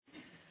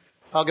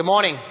Oh, good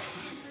morning.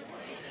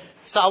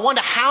 So I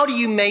wonder, how do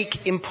you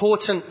make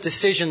important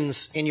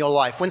decisions in your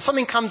life? When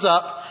something comes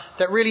up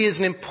that really is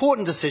an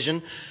important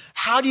decision,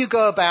 how do you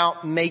go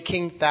about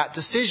making that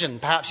decision?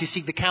 Perhaps you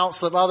seek the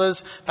counsel of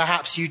others.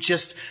 Perhaps you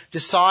just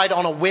decide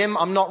on a whim.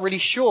 I'm not really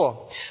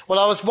sure. Well,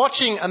 I was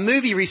watching a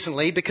movie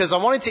recently because I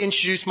wanted to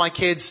introduce my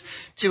kids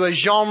to a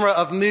genre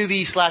of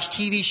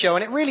movie/TV show,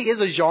 and it really is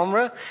a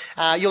genre.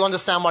 You'll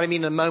understand what I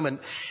mean in a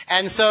moment.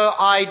 And so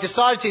I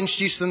decided to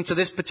introduce them to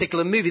this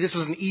particular movie. This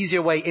was an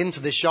easier way into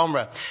this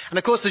genre. And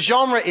of course, the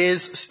genre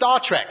is Star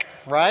Trek,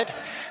 right?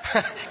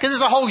 Because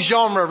it's a whole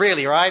genre,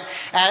 really, right?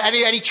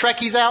 Any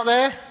Trekkies out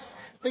there?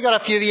 We got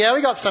a few, yeah,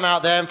 we got some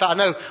out there. In fact, I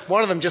know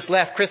one of them just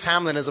left. Chris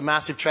Hamlin is a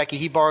massive Trekkie.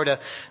 He borrowed a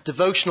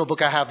devotional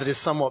book I have that is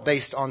somewhat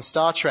based on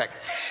Star Trek.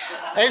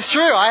 It's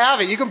true, I have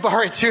it. You can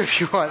borrow it too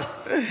if you want.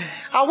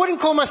 I wouldn't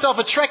call myself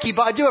a Trekkie,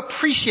 but I do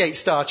appreciate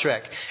Star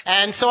Trek.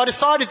 And so I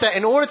decided that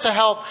in order to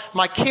help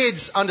my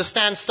kids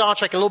understand Star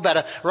Trek a little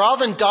better,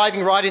 rather than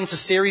diving right into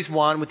Series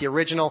 1 with the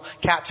original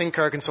Captain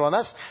Kirk and so on,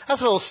 that's a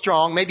little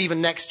strong, maybe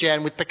even Next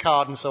Gen with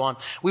Picard and so on.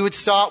 We would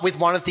start with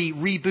one of the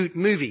reboot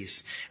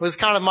movies. It was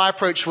kind of my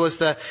approach was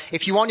that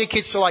if you want your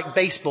kids to like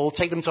baseball,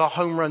 take them to a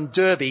home run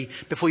derby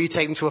before you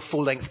take them to a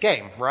full-length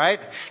game, right?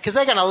 Because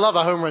they're going to love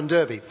a home run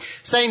derby.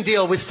 Same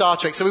deal with Star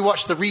Trek. So we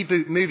watched the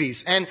reboot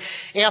movies. And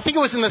I think it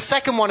was in the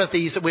second one of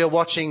these that we were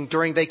watching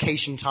during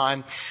vacation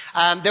time.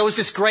 There was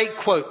this great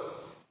quote.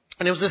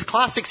 And it was this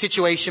classic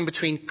situation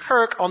between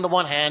Kirk on the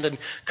one hand, and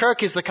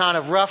Kirk is the kind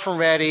of rough and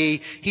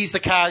ready. He's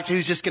the character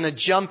who's just going to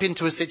jump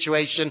into a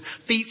situation,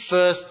 feet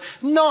first,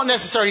 not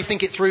necessarily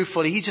think it through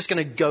fully. He's just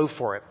going to go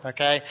for it,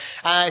 okay?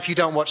 If you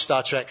don't watch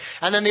Star Trek.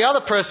 And then the other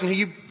person who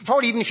you,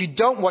 probably even if you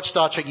don't watch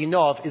Star Trek, you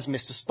know of, is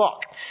Mr.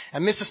 Spock.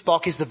 And Mr.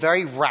 Spock is the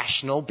very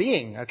rational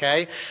being,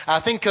 okay?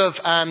 Think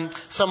of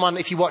someone,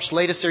 if you watch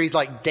later series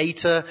like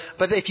Data,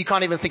 but if you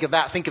can't even think of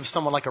that, think of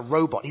someone like a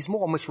robot. He's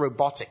more almost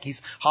robotic.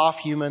 He's half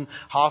human,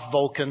 half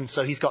Vulcan,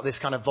 so he's got this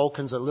kind of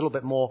Vulcan's a little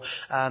bit more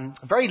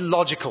very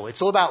logical.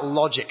 It's all about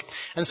logic.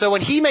 And so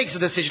when he makes a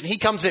decision, he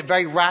comes at it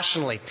very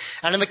rationally.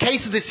 And in the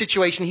case of this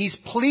situation, he's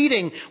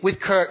pleading with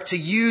Kirk to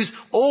use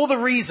all the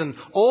reason,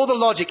 all the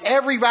logic,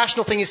 every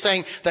rational thing is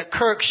saying that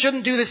Kirk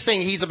shouldn't do this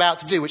thing he's about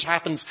to do, which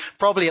happens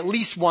probably at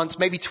least once,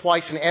 maybe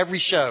twice in every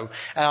show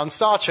on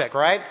Star Trek,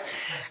 right?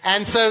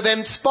 And so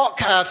then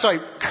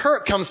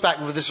Kirk comes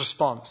back with this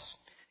response.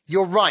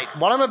 You're right.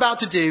 What I'm about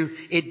to do,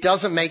 it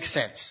doesn't make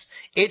sense.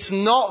 It's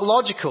not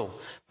logical,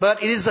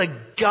 but it is a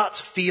gut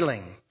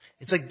feeling.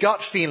 It's a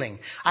gut feeling.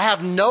 I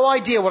have no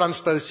idea what I'm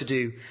supposed to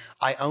do.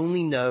 I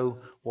only know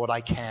what I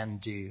can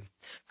do.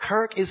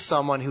 Kirk is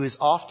someone who is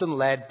often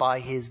led by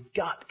his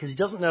gut because he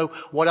doesn't know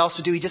what else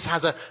to do. He just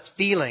has a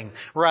feeling.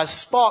 Whereas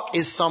Spock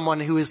is someone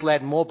who is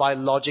led more by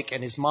logic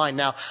and his mind.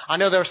 Now, I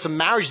know there are some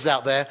marriages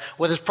out there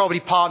where there's probably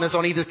partners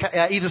on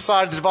either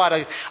side of the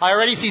divide. I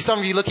already see some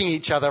of you looking at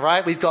each other,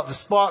 right? We've got the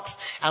Spocks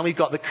and we've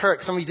got the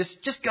Kirks. Some of you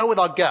just go with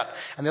our gut.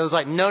 And the other's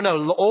like, no,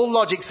 all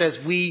logic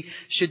says we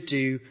should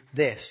do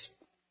this.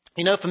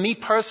 You know, for me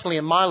personally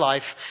in my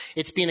life,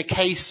 it's been a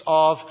case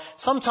of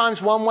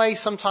sometimes one way,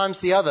 sometimes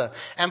the other.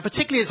 And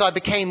particularly as I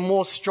became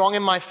more strong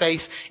in my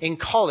faith in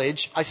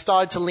college, I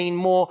started to lean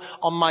more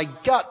on my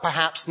gut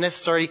perhaps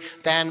necessarily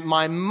than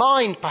my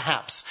mind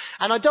perhaps.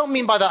 And I don't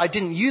mean by that I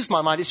didn't use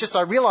my mind. It's just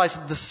I realized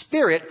that the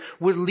Spirit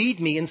would lead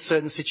me in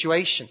certain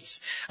situations.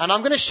 And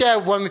I'm going to share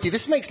one with you.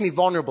 This makes me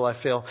vulnerable, I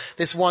feel.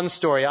 This one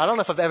story. I don't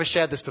know if I've ever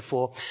shared this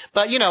before.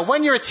 But you know,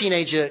 when you're a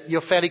teenager,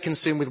 you're fairly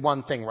consumed with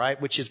one thing, right?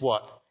 Which is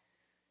what?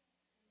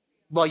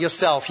 Well,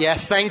 yourself,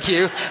 yes, thank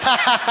you.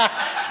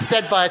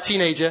 Said by a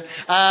teenager.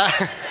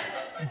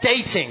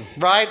 Dating,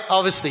 right?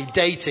 Obviously,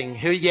 dating.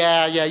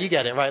 Yeah, you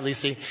get it, right,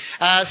 Lucy?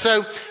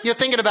 So you're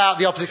thinking about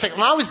the opposite sex.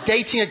 When I was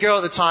dating a girl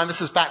at the time, this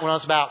was back when I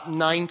was about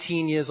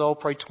 19 years old,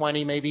 probably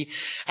 20 maybe,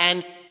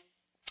 and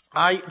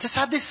I just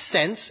had this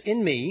sense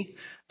in me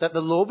that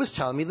the Lord was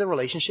telling me the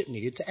relationship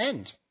needed to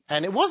end.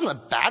 And it wasn't a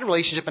bad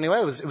relationship anyway.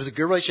 It was a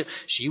good relationship.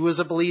 She was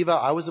a believer.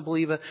 I was a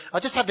believer. I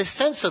just had this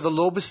sense that the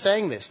Lord was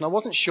saying this, and I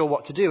wasn't sure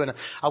what to do. And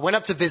I went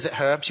up to visit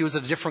her. She was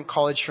at a different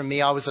college from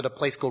me. I was at a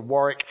place called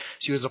Warwick.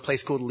 She was at a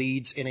place called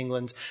Leeds in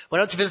England.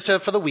 Went up to visit her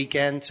for the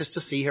weekend just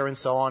to see her and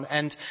so on.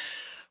 And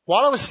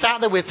while I was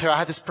sat there with her, I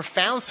had this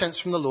profound sense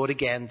from the Lord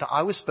again that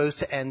I was supposed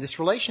to end this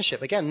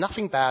relationship. Again,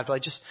 nothing bad,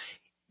 but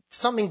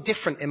something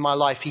different in my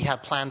life He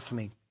had planned for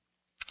me.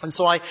 And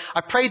so I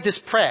prayed this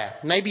prayer.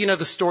 Maybe you know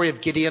the story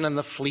of Gideon and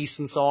the fleece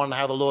and so on, and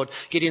how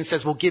Gideon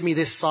says, well, give me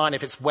this sign.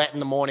 If it's wet in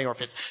the morning or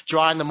if it's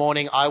dry in the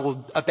morning, I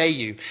will obey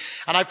you.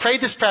 And I prayed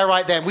this prayer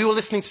right then. We were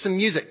listening to some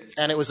music,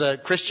 and it was a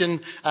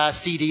Christian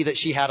CD that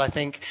she had, I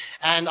think.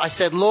 And I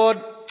said, Lord,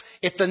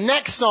 if the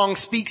next song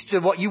speaks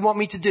to what you want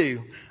me to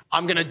do,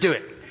 I'm going to do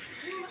it.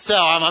 So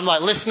I'm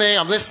like listening,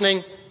 I'm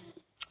listening.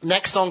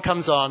 Next song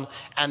comes on,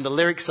 and the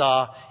lyrics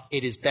are,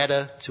 it is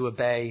better to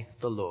obey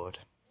the Lord.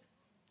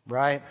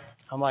 Right?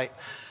 I'm like,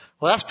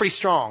 well, that's pretty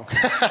strong.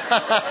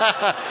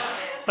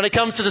 when it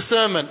comes to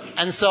discernment.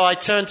 And so I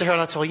turned to her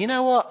and I told her, you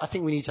know what? I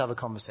think we need to have a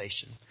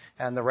conversation.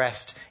 And the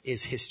rest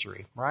is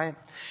history, right?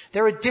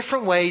 There are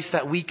different ways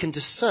that we can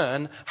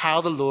discern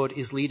how the Lord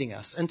is leading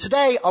us. And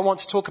today I want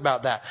to talk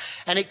about that.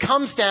 And it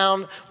comes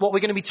down, what we're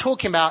going to be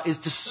talking about is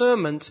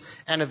discernment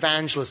and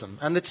evangelism.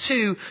 And the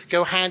two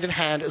go hand in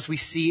hand as we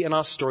see in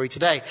our story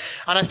today.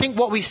 And I think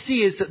what we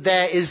see is that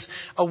there is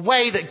a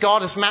way that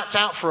God has mapped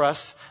out for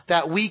us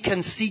that we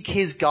can seek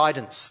His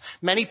guidance.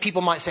 Many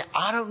people might say,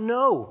 I don't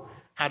know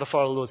how to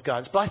follow the Lord's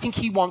guidance, but I think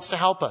He wants to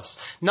help us.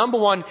 Number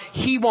one,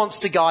 He wants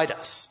to guide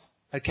us.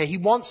 Okay, He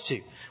wants to.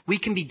 We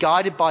can be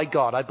guided by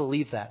God. I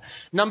believe that.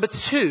 Number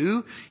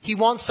two, He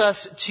wants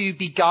us to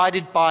be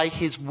guided by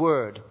His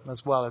Word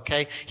as well,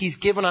 okay? He's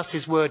given us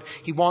His Word.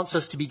 He wants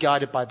us to be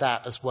guided by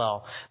that as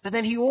well. But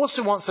then He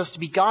also wants us to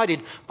be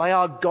guided by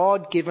our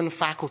God-given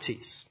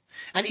faculties.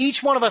 And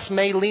each one of us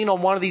may lean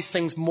on one of these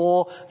things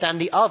more than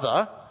the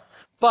other,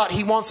 but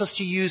He wants us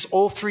to use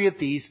all three of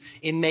these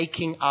in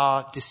making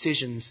our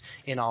decisions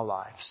in our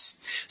lives.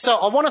 So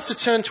I want us to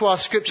turn to our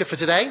scripture for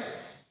today.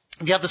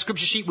 If you have the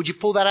scripture sheet, would you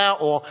pull that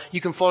out? Or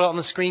you can follow it on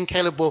the screen.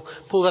 Caleb will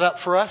pull that up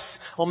for us.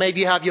 Or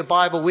maybe you have your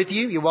Bible with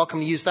you. You're welcome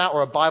to use that,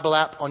 or a Bible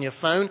app on your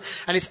phone.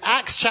 And it's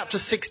Acts chapter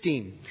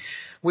 16.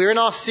 We're in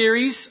our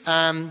series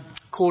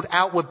called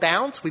Outward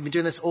Bound. We've been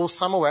doing this all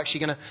summer. We're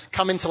actually going to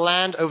come into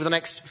land over the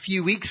next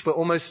few weeks. We're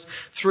almost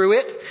through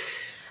it.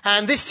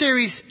 And this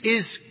series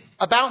is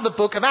about the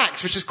book of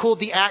Acts, which is called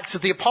the Acts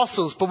of the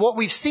Apostles. But what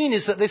we've seen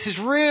is that this is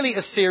really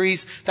a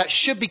series that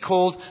should be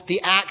called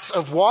the Acts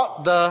of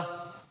what?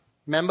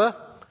 Remember?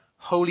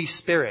 Holy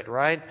Spirit,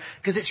 right?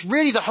 Because it's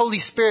really the Holy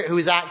Spirit who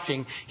is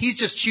acting. He's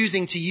just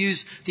choosing to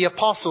use the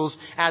apostles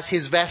as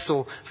His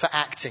vessel for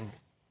acting.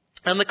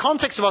 And the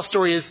context of our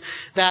story is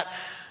that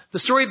the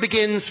story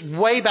begins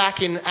way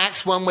back in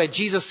Acts 1, where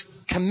Jesus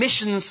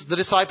commissions the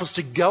disciples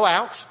to go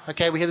out.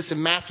 Okay, we hear this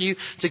in Matthew,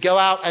 to go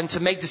out and to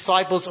make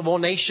disciples of all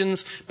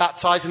nations,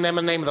 baptizing them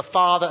in the name of the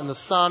Father and the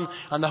Son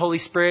and the Holy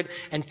Spirit,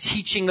 and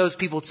teaching those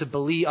people to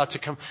believe,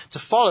 to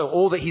follow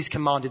all that He's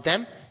commanded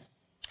them.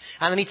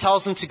 And then He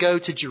tells them to go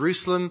to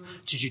Jerusalem,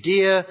 to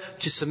Judea,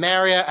 to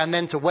Samaria, and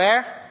then to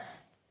where?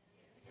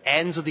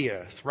 Ends of the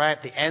earth,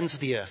 right? The ends of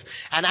the earth.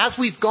 And as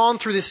we've gone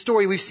through this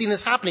story, we've seen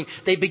this happening.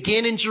 They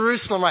begin in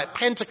Jerusalem, right?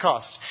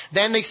 Pentecost.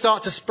 Then they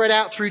start to spread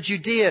out through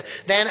Judea.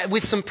 Then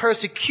with some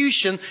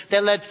persecution,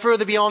 they're led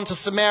further beyond to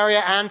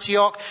Samaria,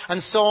 Antioch,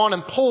 and so on.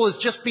 And Paul has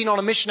just been on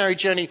a missionary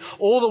journey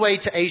all the way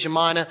to Asia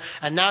Minor.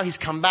 And now he's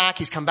come back.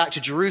 He's come back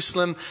to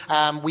Jerusalem.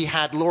 We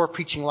had Laura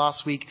preaching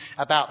last week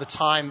about the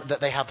time that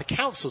they have the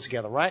council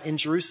together, right? In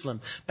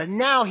Jerusalem. But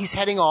now he's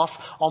heading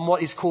off on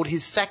what is called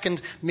his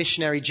second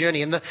missionary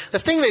journey. And the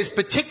thing that is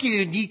particularly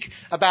unique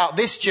about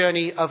this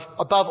journey, of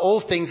above all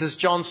things, as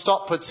John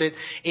Stott puts it,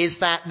 is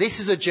that this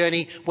is a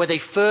journey where they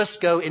first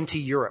go into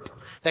Europe.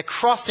 They're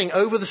crossing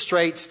over the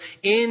straits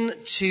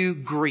into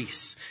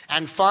Greece.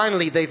 And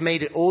finally, they've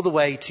made it all the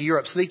way to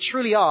Europe. So they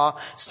truly are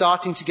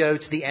starting to go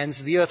to the ends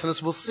of the earth. And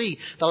as we'll see,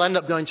 they'll end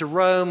up going to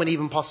Rome and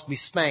even possibly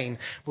Spain.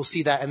 We'll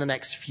see that in the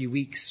next few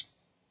weeks.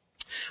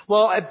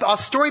 Well, our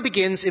story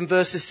begins in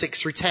verses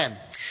 6 through 10.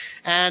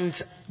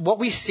 And what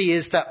we see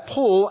is that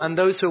Paul and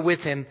those who are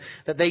with him,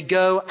 that they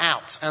go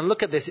out. And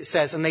look at this, it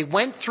says, and they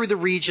went through the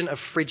region of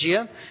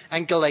Phrygia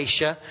and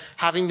Galatia,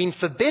 having been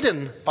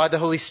forbidden by the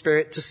Holy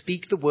Spirit to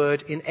speak the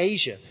word in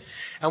Asia.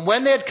 And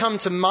when they had come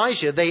to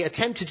Mysia, they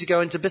attempted to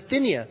go into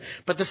Bithynia,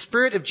 but the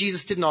Spirit of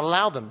Jesus did not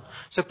allow them.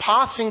 So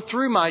passing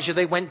through Mysia,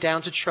 they went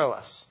down to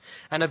Troas.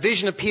 And a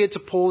vision appeared to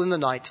Paul in the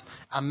night.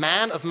 A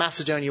man of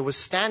Macedonia was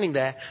standing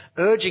there,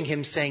 urging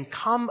him, saying,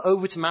 "Come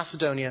over to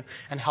Macedonia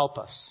and help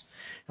us."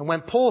 And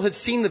when Paul had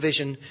seen the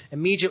vision,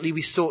 immediately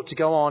we sought to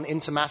go on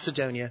into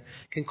Macedonia,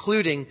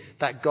 concluding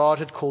that God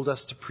had called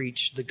us to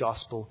preach the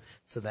gospel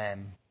to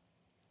them.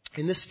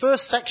 In this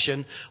first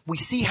section, we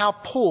see how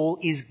Paul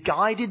is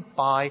guided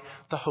by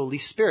the Holy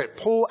Spirit.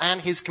 Paul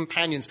and his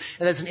companions.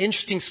 And there's an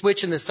interesting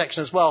switch in this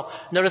section as well.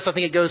 Notice I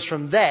think it goes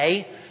from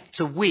they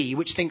to we,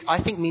 which I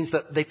think means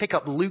that they pick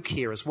up Luke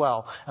here as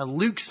well. And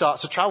Luke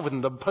starts to travel with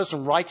them. The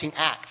person writing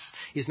Acts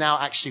is now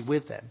actually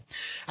with them.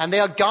 And they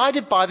are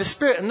guided by the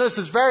Spirit. And notice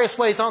there's various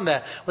ways on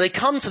there where they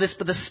come to this,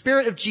 but the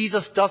Spirit of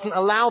Jesus doesn't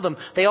allow them.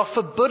 They are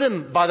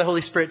forbidden by the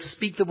Holy Spirit to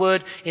speak the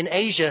word in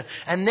Asia.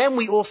 And then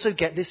we also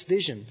get this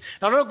vision.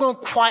 Now, I don't know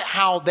quite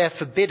how they're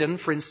forbidden,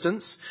 for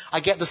instance. I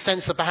get the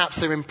sense that perhaps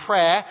they're in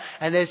prayer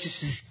and there's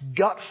just this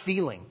gut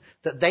feeling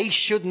that they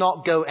should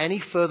not go any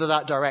further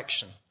that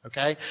direction.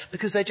 Okay?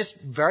 Because they're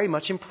just very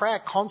much in prayer,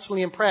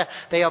 constantly in prayer.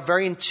 They are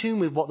very in tune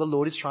with what the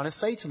Lord is trying to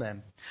say to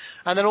them.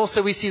 And then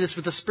also we see this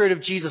with the Spirit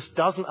of Jesus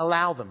doesn't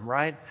allow them,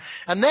 right?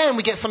 And then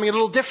we get something a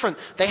little different.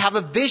 They have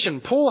a vision.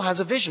 Paul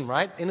has a vision,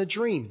 right? In a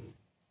dream.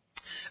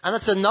 And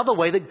that's another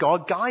way that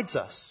God guides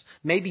us.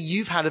 Maybe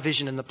you've had a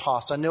vision in the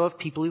past. I know of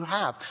people who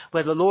have,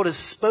 where the Lord has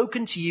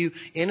spoken to you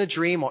in a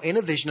dream or in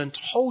a vision and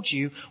told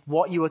you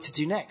what you are to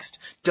do next.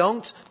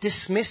 Don't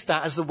dismiss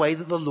that as the way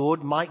that the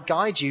Lord might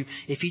guide you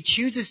if he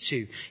chooses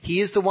to. He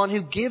is the one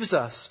who gives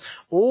us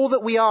all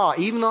that we are,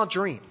 even our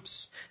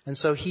dreams. And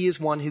so he is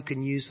one who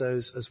can use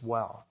those as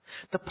well.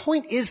 The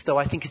point is, though,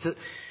 I think, is that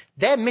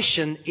their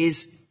mission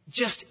is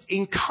just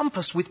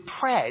encompassed with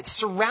prayer. It's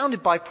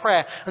surrounded by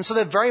prayer. And so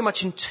they're very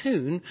much in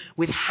tune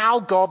with how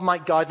God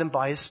might guide them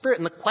by his Spirit.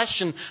 And the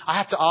question I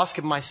have to ask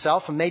of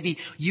myself, and maybe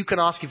you can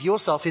ask of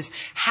yourself, is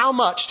how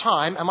much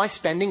time am I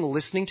spending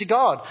listening to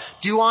God?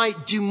 Do I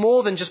do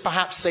more than just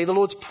perhaps say the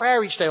Lord's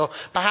Prayer each day, or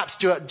perhaps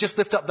just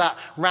lift up that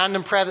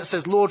random prayer that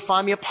says, Lord,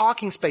 find me a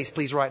parking space,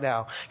 please, right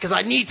now, because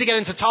I need to get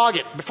into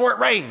Target before it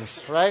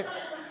rains, right?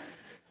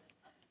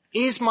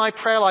 Is my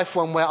prayer life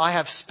one where I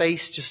have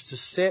space just to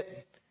sit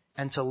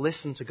and to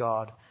listen to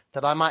God,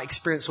 that I might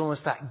experience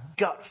almost that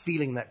gut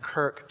feeling that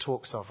Kirk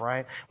talks of,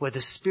 right? Where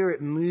the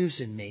Spirit moves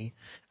in me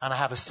and I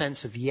have a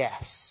sense of,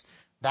 yes,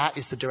 that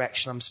is the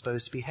direction I'm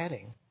supposed to be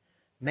heading.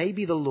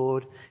 Maybe the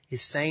Lord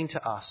is saying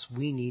to us,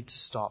 we need to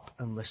stop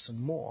and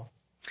listen more.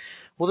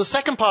 Well, the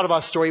second part of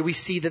our story, we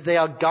see that they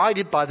are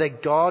guided by their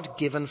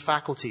God-given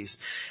faculties.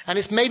 And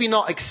it's maybe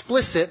not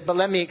explicit, but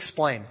let me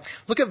explain.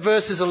 Look at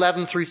verses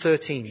 11 through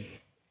 13.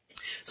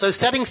 So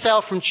setting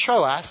sail from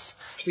Troas,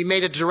 we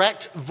made a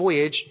direct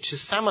voyage to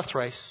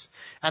Samothrace,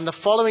 and the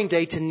following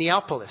day to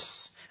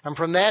Neapolis, and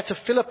from there to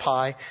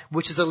Philippi,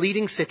 which is a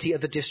leading city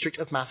of the district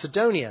of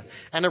Macedonia,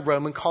 and a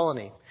Roman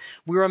colony.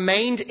 We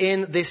remained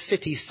in this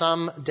city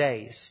some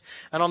days,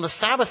 and on the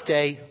Sabbath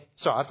day,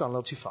 sorry, I've gone a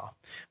little too far.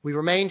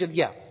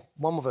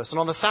 One more verse. And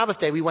on the Sabbath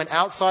day, we went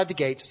outside the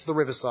gate to the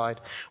riverside,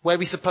 where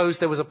we supposed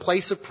there was a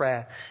place of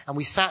prayer, and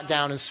we sat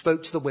down and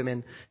spoke to the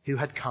women who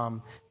had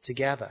come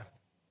together.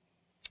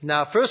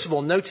 Now, first of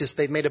all, notice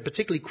they've made a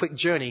particularly quick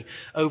journey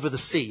over the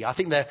sea. I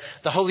think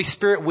the Holy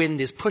Spirit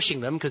wind is pushing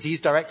them because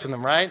he's directing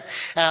them, right?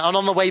 And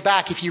on the way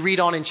back, if you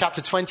read on in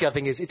chapter 20, I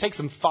think it takes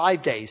them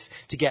 5 days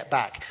to get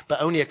back, but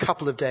only a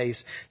couple of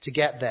days to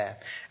get there.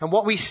 And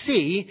what we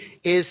see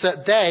is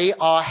that they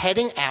are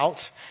heading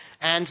out,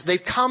 and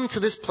they've come to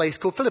this place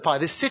called Philippi,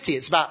 this city.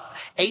 It's about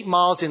 8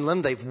 miles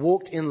inland. They've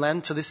walked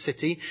inland to this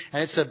city,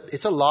 and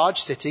it's a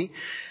large city.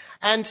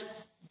 And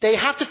they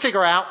have to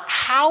figure out,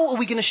 how are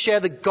we going to share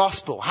the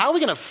gospel? How are we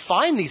going to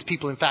find these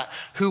people, in fact,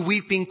 who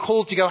we've been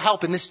called to go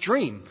help in this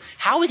dream?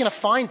 How are we going to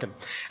find them?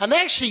 And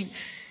they actually,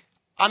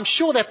 I'm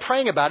sure they're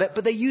praying about it,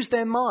 but they use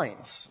their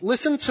minds.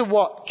 Listen to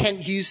what Kent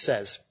Hughes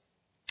says.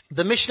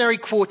 The missionary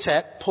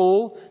quartet,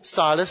 Paul,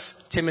 Silas,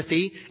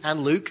 Timothy, and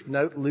Luke,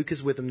 note Luke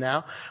is with them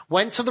now,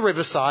 went to the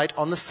riverside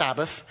on the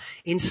Sabbath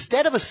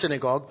instead of a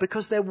synagogue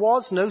because there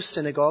was no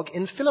synagogue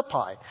in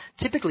Philippi.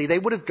 Typically, they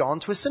would have gone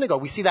to a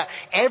synagogue. We see that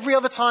every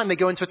other time they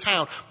go into a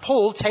town,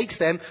 Paul takes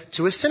them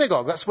to a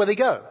synagogue. That's where they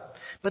go.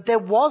 But there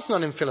was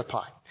none in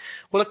Philippi.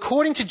 Well,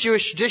 according to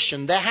Jewish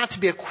tradition, there had to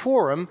be a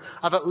quorum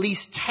of at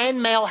least 10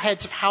 male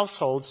heads of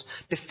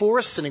households before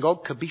a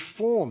synagogue could be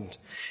formed.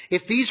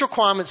 If these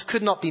requirements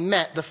could not be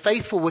met, the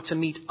faithful were to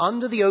meet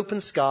under the open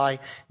sky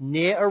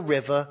near a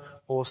river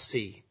or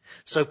sea.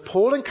 So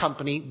Paul and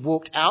company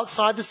walked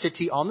outside the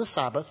city on the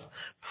Sabbath,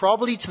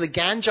 probably to the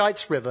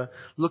Gangites River,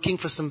 looking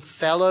for some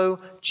fellow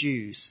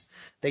Jews.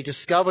 They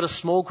discovered a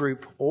small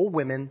group, all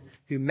women,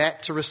 who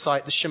met to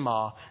recite the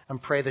Shema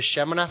and pray the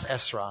Shemoneth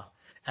Esrah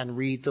and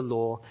read the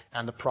law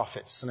and the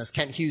prophets. And as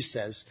Kent Hughes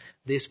says,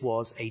 this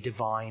was a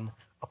divine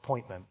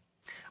appointment.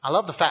 I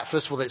love the fact,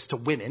 first of all, that it's to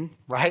women,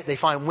 right? They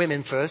find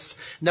women first.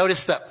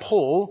 Notice that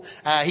Paul,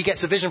 he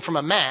gets a vision from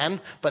a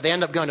man, but they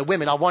end up going to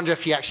women. I wonder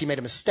if he actually made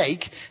a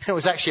mistake. It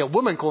was actually a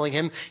woman calling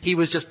him. He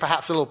was just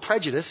perhaps a little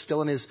prejudiced,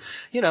 still in his,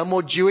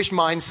 more Jewish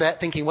mindset,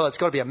 thinking, well, it's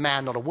got to be a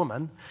man, not a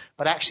woman.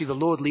 But actually the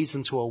Lord leads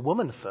them to a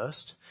woman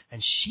first,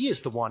 and she is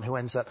the one who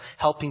ends up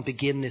helping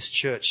begin this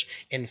church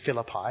in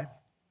Philippi.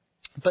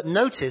 But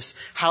notice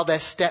how their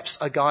steps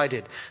are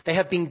guided. They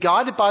have been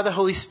guided by the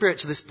Holy Spirit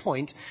to this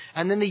point,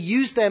 and then they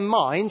use their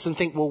minds and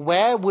think, well,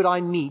 where would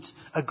I meet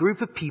a group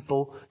of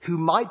people who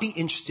might be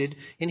interested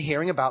in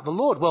hearing about the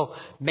Lord? Well,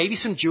 maybe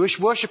some Jewish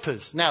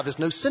worshippers. Now, there's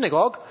no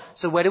synagogue,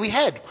 so where do we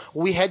head?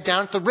 Well, we head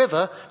down to the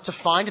river to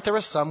find if there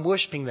are some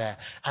worshipping there.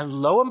 And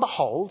lo and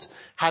behold,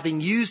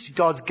 having used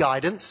God's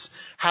guidance,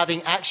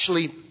 having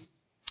actually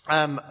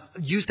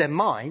used their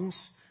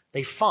minds,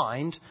 they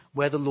find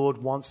where the Lord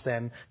wants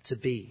them to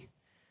be.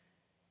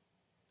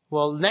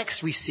 Well,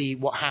 next we see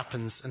what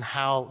happens and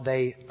how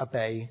they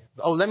obey.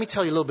 Oh, let me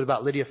tell you a little bit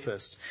about Lydia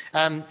first.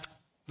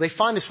 They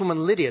find this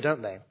woman Lydia,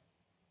 don't they?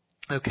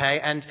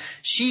 Okay, and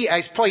she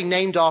is probably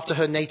named after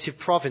her native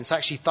province.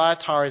 Actually,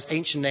 Thyatira's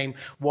ancient name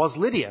was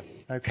Lydia.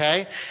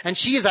 Okay, and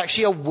she is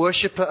actually a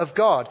worshipper of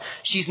God.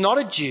 She's not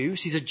a Jew.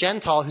 She's a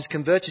Gentile who's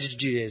converted to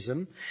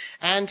Judaism,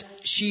 and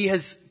she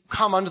has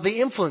come under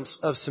the influence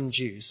of some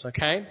Jews,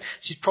 okay?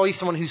 She's probably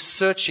someone who's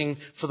searching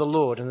for the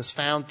Lord and has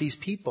found these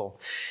people.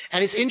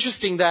 And it's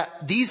interesting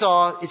that these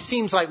are, it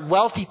seems like,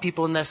 wealthy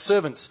people and their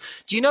servants.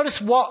 Do you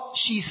notice what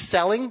she's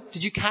selling?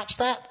 Did you catch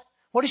that?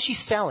 What is she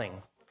selling?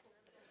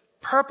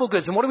 Purple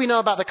goods. And what do we know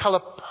about the color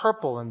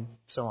purple and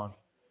so on?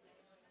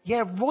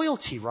 Yeah,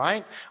 royalty,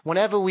 right?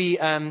 Whenever we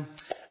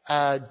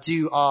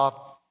do our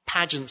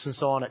pageants and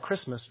so on at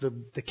Christmas,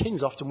 the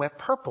kings often wear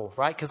purple,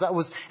 right? Because that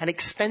was an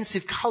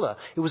expensive color.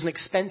 It was an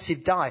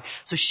expensive dye.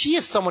 So she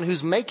is someone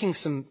who's making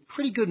some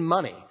pretty good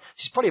money.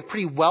 She's probably a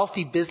pretty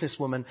wealthy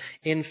businesswoman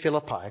in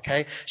Philippi,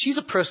 okay? She's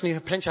a person who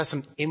potentially has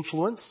some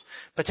influence,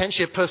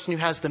 potentially a person who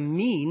has the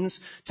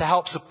means to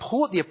help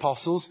support the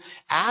apostles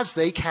as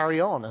they carry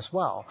on as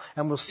well.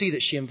 And we'll see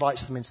that she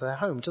invites them into their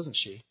home, doesn't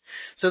she?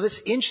 So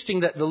it's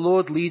interesting that the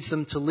Lord leads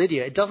them to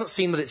Lydia. It doesn't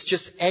seem that it's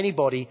just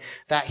anybody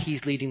that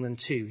he's leading them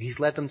to. He's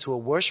led them to a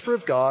worshiper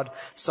of God,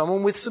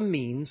 someone with some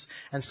means,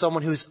 and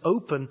someone who is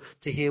open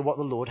to hear what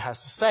the Lord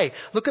has to say.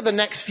 Look at the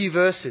next few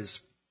verses.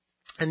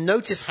 And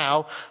notice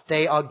how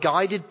they are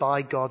guided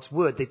by God's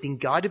word. They've been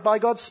guided by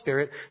God's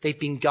Spirit. They've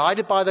been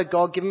guided by their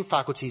God-given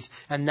faculties.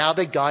 And now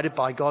they're guided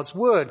by God's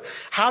word.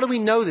 How do we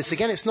know this?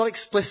 Again, it's not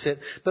explicit,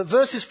 but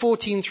verses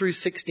 14 through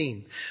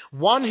 16.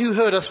 One who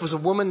heard us was a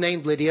woman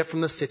named Lydia from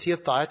the city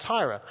of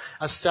Thyatira,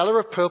 a seller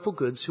of purple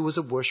goods who was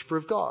a worshiper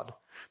of God.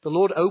 The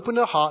Lord opened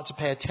her heart to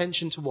pay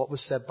attention to what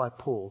was said by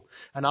Paul.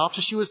 And after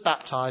she was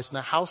baptized and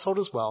her household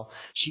as well,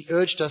 she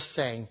urged us,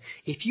 saying,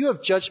 if you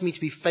have judged me to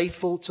be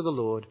faithful to the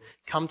Lord,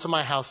 come to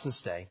my house and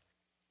stay.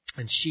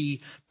 And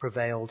she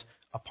prevailed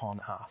upon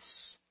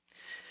us.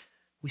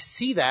 We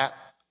see that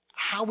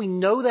how we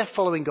know they're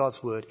following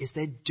God's word is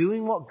they're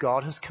doing what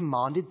God has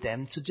commanded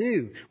them to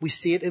do. We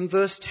see it in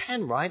verse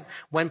 10, right?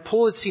 When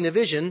Paul had seen a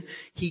vision,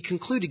 he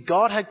concluded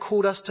God had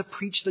called us to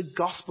preach the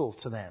gospel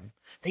to them.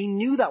 They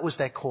knew that was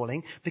their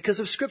calling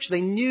because of Scripture.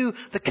 They knew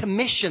the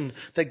commission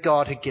that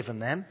God had given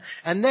them.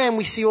 And then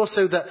we see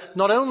also that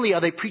not only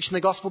are they preaching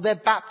the gospel, they're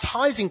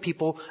baptizing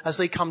people as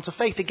they come to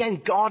faith.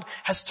 Again, God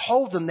has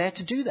told them there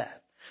to do that.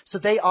 So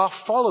they are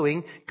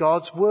following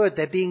God's word.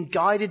 They're being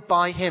guided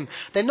by him.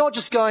 They're not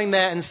just going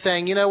there and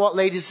saying, you know what,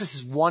 ladies, this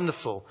is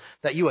wonderful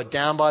that you are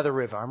down by the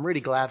river. I'm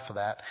really glad for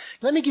that.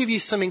 Let me give you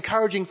some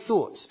encouraging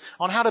thoughts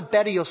on how to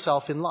better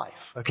yourself in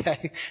life,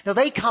 okay? Now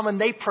they come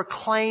and they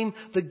proclaim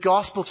the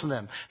gospel to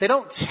them. They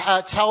don't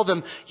tell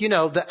them,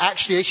 that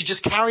actually they should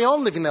just carry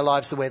on living their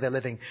lives the way they're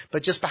living,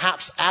 but just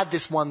perhaps add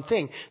this one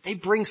thing. They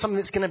bring something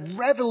that's going to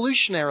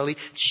revolutionarily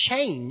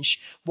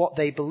change what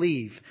they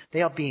believe.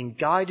 They are being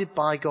guided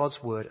by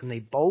God's word. And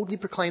they boldly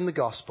proclaim the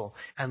gospel.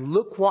 And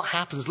look what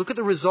happens. Look at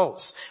the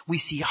results. We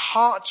see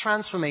heart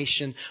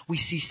transformation. We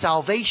see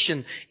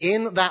salvation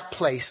in that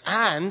place.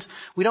 And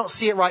we don't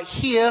see it right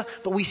here,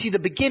 but we see the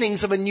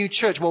beginnings of a new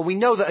church. Well, we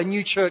know that a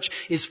new church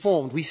is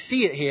formed. We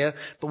see it here,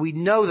 but we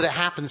know that it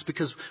happens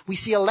because we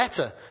see a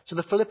letter to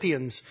the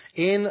Philippians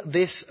in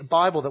this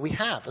Bible that we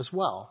have as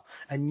well.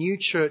 A new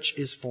church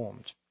is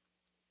formed.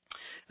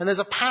 And there's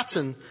a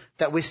pattern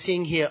that we're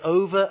seeing here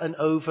over and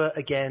over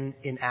again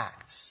in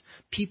Acts.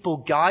 People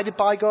guided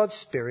by God's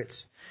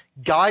Spirit,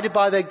 guided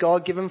by their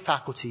God-given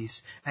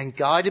faculties, and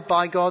guided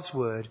by God's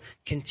word,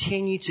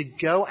 continue to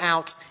go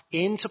out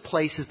into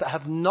places that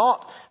have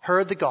not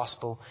heard the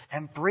gospel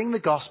and bring the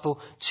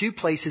gospel to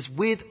places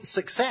with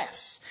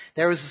success.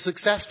 There is a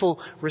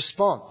successful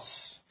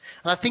response.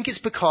 And I think it's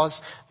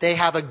because they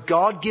have a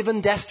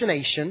God-given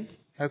destination,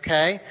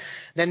 okay?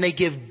 Then they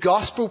give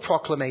gospel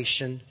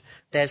proclamation.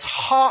 There's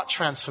heart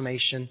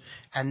transformation,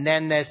 and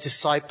then there's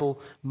disciple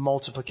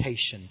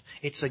multiplication.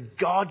 It's a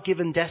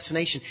God-given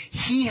destination.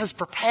 He has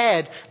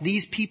prepared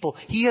these people.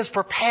 He has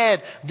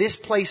prepared this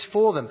place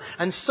for them.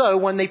 And so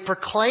when they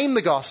proclaim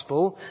the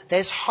gospel,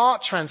 there's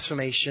heart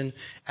transformation,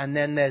 and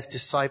then there's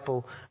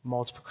disciple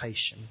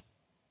multiplication.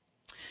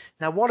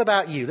 Now, what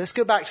about you? Let's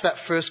go back to that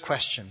first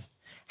question.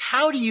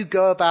 How do you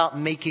go about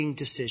making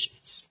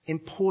decisions,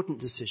 important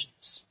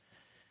decisions?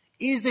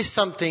 Is this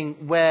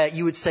something where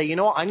you would say, you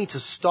know what, I need to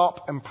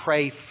stop and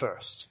pray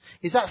first?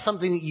 Is that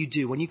something that you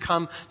do when you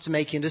come to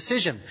making a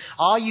decision?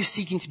 Are you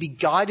seeking to be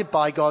guided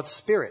by God's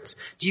Spirit?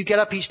 Do you get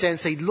up each day and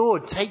say,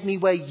 Lord, take me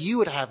where you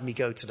would have me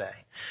go today?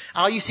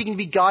 Are you seeking to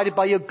be guided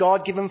by your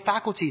God-given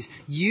faculties,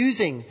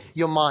 using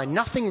your mind?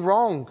 Nothing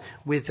wrong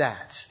with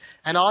that.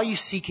 And are you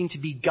seeking to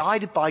be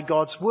guided by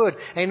God's word?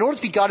 And in order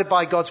to be guided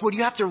by God's word,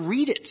 you have to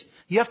read it.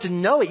 You have to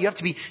know it. You have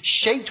to be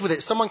shaped with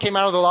it. Someone came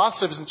out of the last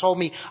service and told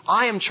me,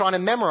 I am trying to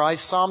memorize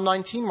Psalm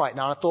 19 right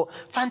now. And I thought,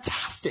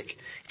 fantastic.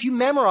 If you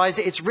memorize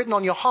it, it's written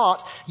on your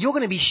heart. You're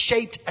going to be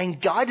shaped and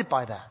guided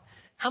by that.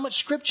 How much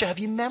scripture have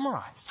you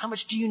memorized? How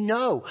much do you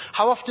know?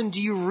 How often do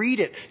you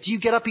read it? Do you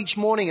get up each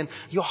morning and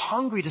you're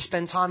hungry to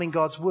spend time in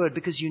God's word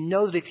because you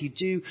know that if you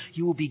do,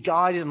 you will be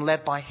guided and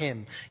led by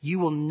him. You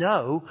will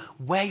know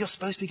where you're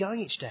supposed to be going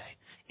each day.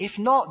 If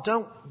not,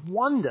 don't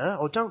wonder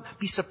or don't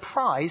be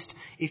surprised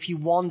if you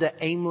wander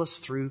aimless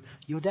through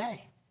your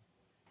day.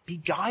 Be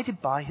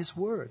guided by his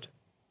word.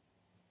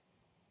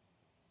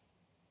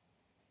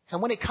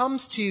 And when it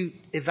comes to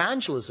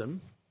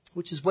evangelism,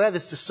 which is where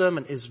this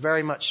discernment is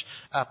very much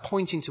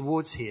pointing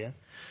towards here,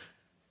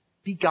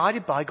 be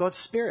guided by God's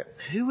Spirit.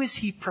 Who is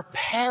he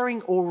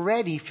preparing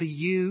already for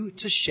you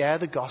to share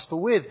the gospel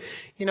with?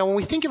 When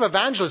we think of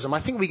evangelism, I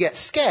think we get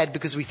scared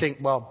because we think,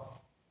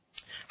 well,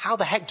 how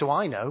the heck do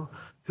I know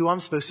who I'm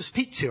supposed to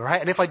speak to,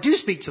 right? And if I do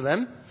speak to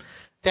them,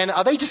 then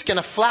are they just going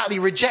to flatly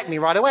reject me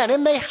right away? And it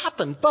may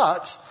happen,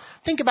 but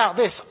think about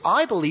this.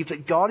 I believe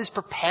that God is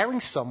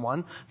preparing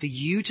someone for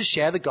you to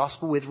share the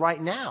gospel with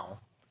right now.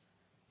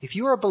 If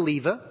you are a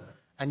believer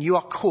and you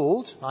are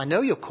called, I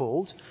know you're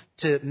called,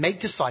 to make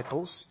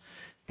disciples,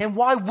 then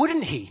why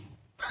wouldn't he?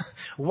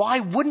 Why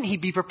wouldn't he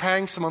be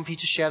preparing someone for you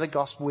to share the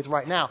gospel with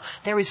right now?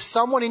 There is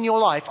someone in your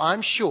life,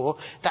 I'm sure,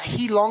 that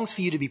he longs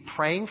for you to be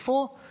praying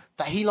for,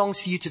 that he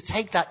longs for you to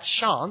take that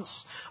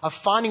chance of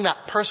finding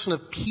that person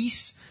of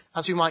peace,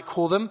 as we might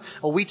call them,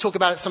 or we talk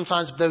about it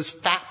sometimes, those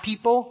fat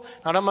people.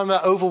 I don't remember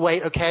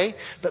overweight, okay?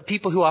 But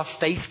people who are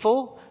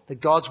faithful,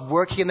 that God's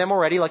working in them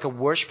already, like a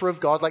worshiper of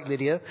God like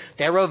Lydia.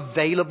 They're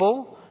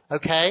available,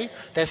 okay?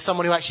 There's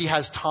someone who actually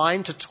has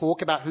time to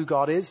talk about who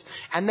God is.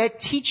 And they're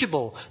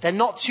teachable. They're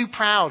not too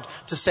proud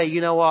to say, you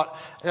know what?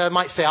 They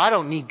might say, I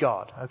don't need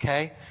God,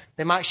 okay?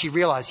 They might actually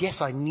realize, yes,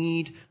 I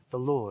need the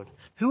Lord.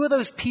 Who are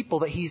those people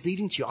that he's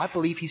leading to you? I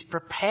believe he's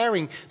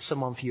preparing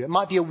someone for you. It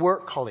might be a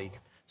work colleague.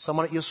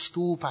 Someone at your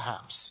school,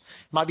 perhaps.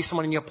 It might be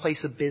someone in your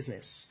place of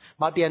business. It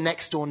might be a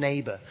next door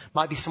neighbor. It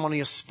might be someone on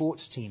your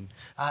sports team.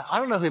 I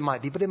don't know who it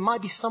might be, but it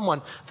might be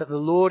someone that the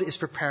Lord is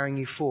preparing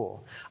you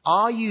for.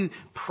 Are you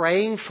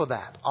praying for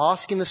that?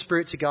 Asking the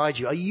Spirit to guide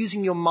you? Are you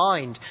using your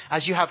mind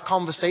as you have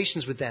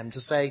conversations with them to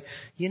say,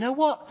 you know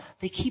what?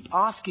 They keep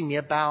asking me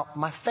about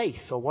my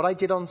faith or what I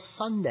did on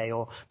Sunday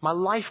or my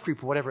life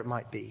group or whatever it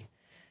might be.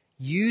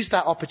 Use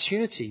that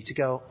opportunity to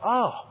go,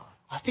 oh,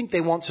 I think they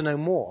want to know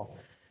more.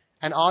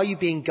 And are you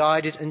being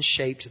guided and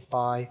shaped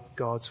by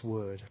God's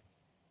word?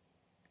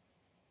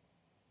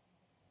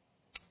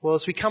 Well,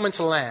 as we come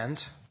into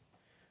land,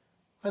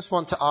 I just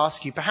want to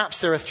ask you,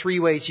 perhaps there are 3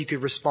 ways you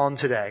could respond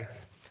today.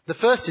 The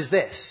first is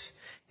this,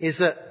 is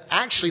that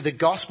actually the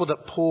gospel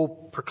that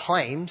Paul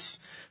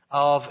proclaims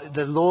of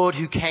the Lord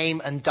who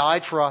came and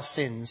died for our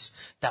sins,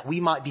 that we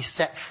might be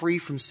set free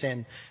from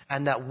sin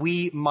and that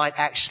we might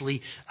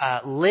actually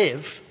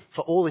live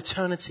for all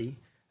eternity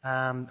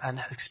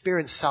and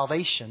experience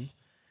salvation.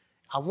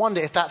 I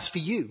wonder if that's for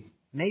you.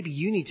 Maybe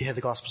you need to hear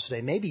the gospel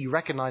today. Maybe you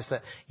recognize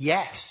that,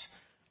 yes,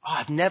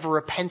 I've never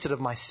repented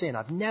of my sin.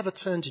 I've never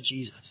turned to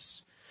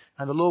Jesus.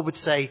 And the Lord would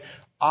say,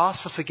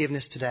 ask for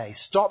forgiveness today.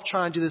 Stop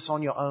trying to do this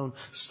on your own.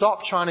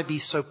 Stop trying to be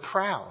so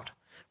proud.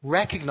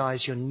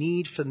 Recognize your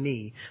need for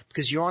me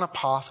because you're on a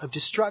path of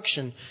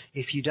destruction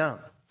if you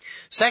don't.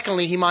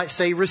 Secondly, he might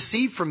say,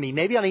 receive from me.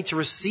 Maybe I need to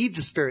receive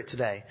the Spirit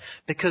today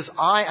because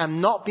I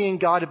am not being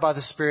guided by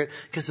the Spirit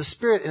because the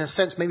Spirit, in a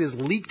sense, maybe has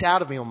leaked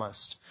out of me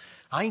almost.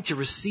 I need to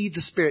receive the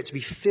Spirit to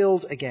be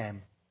filled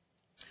again.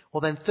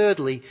 Well, then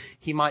thirdly,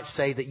 he might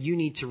say that you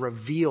need to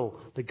reveal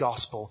the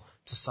gospel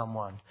to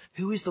someone.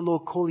 Who is the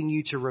Lord calling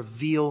you to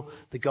reveal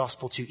the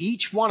gospel to?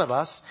 Each one of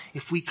us,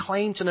 if we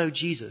claim to know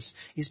Jesus,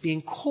 is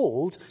being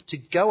called to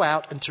go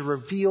out and to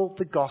reveal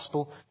the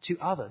gospel to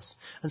others.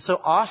 And so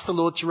ask the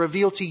Lord to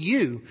reveal to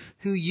you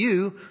who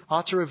you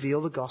are to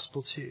reveal the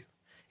gospel to.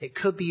 It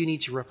could be you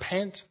need to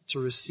repent, to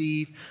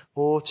receive,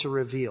 or to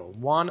reveal.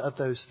 One of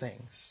those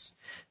things.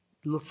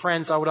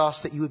 Friends, I would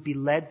ask that you would be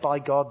led by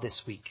God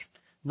this week,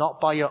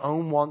 not by your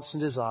own wants and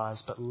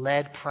desires, but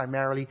led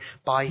primarily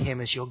by him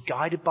as you're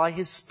guided by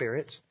his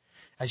Spirit,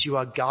 as you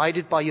are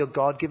guided by your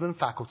God-given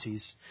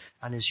faculties,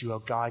 and as you are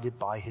guided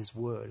by his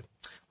word.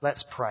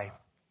 Let's pray.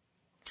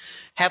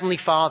 Heavenly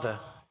Father,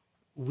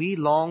 we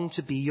long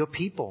to be your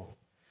people.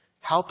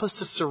 Help us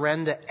to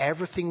surrender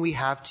everything we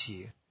have to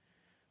you.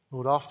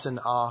 Lord, often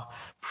our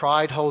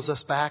pride holds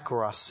us back,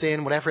 or our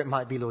sin, whatever it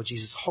might be, Lord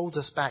Jesus, holds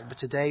us back. But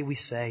today we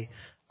say,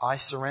 I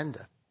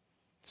surrender.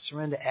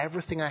 Surrender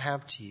everything I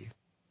have to you.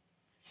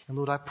 And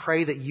Lord, I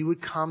pray that you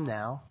would come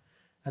now,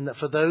 and that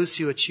for those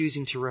who are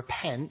choosing to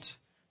repent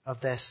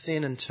of their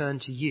sin and turn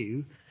to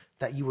you,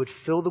 that you would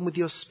fill them with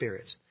your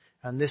Spirit.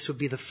 And this would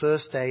be the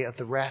first day of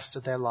the rest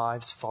of their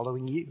lives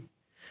following you.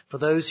 For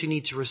those who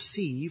need to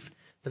receive,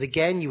 that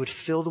again you would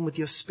fill them with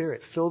your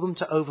Spirit, fill them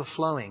to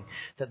overflowing,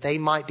 that they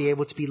might be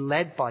able to be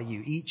led by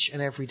you each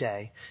and every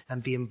day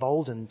and be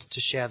emboldened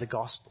to share the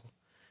gospel.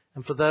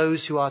 And for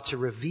those who are to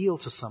reveal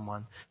to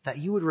someone, that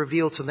you would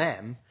reveal to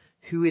them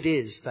who it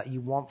is that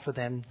you want for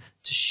them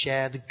to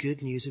share the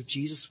good news of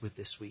Jesus with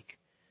this week.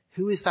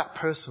 Who is that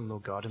person,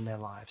 Lord God, in their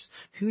lives?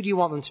 Who do you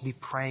want them to be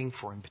praying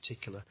for in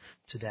particular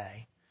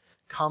today?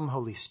 Come,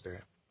 Holy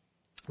Spirit.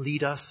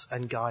 Lead us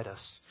and guide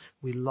us.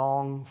 We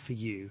long for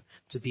you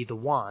to be the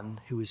one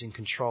who is in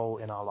control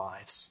in our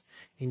lives.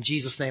 In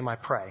Jesus' name I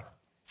pray.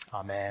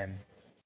 Amen.